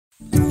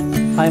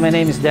Hi, my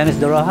name is Dennis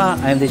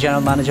Doroha. I'm the General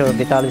Manager of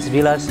Vitalis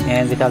Villas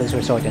and Vitalis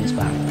Resort and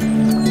Spa.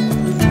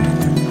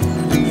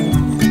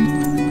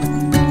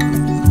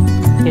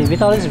 Okay,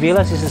 Vitalis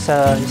Villas is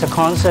a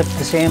concept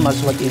the same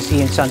as what you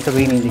see in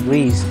Santorini in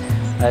Greece.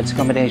 It's a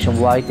combination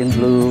of white and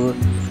blue,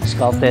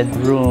 sculpted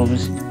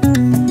rooms.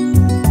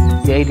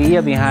 The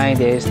idea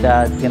behind it is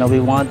that we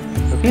want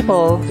the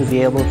people to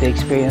be able to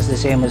experience the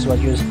same as what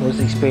you're supposed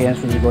to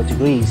experience when you go to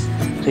Greece.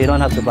 So you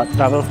don't have to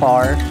travel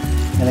far,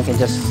 and you can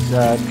just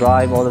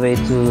drive all the way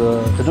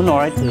to the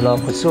north, to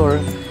Ilocos Sur,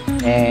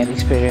 and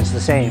experience the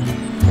same.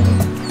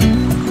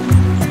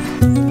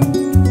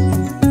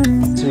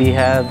 So we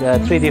have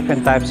 3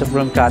 different types of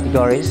room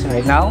categories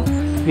right now.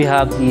 We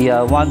have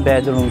the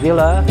 1-bedroom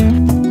villa.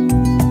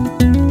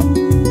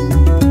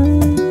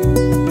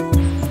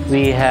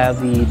 We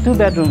have the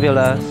 2-bedroom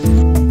villas.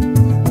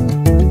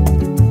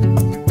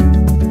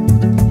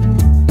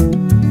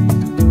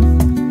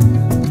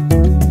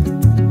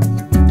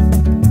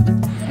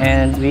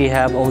 And we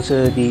have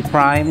also the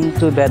prime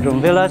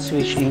 2-bedroom villas,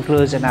 which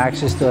includes an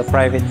access to a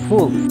private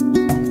pool.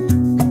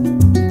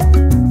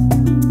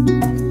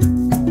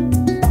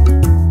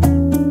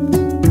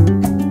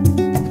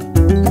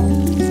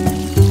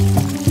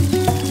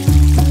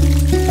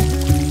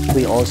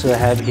 We also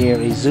have here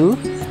a zoo.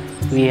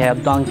 We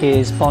have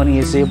donkeys,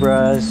 ponies,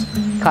 zebras,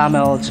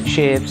 camels,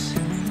 sheep,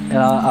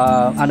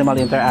 animal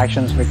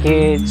interactions for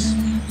kids,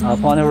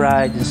 pony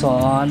rides, and so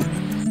on.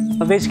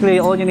 Basically,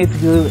 all you need to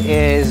do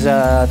is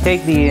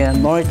take the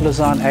North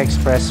Luzon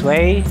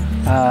Expressway,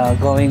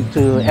 going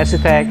to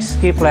Esitex,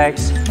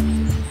 Skiplex,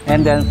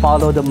 and then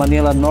follow the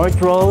Manila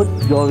North Road,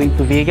 going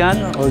to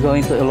Vigan or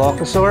going to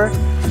Ilocos Sur.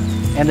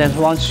 And then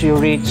once you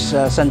reach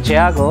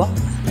Santiago,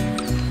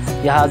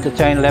 you have to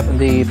turn left in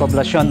the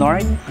Poblacion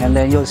North, and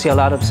then you'll see a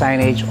lot of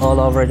signage all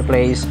over the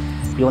place.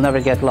 You'll never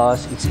get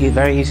lost. It's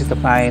very easy to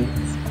find.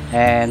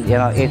 And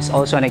it's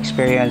also an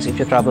experience if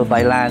you travel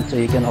by land, so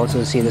you can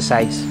also see the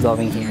sights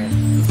going here.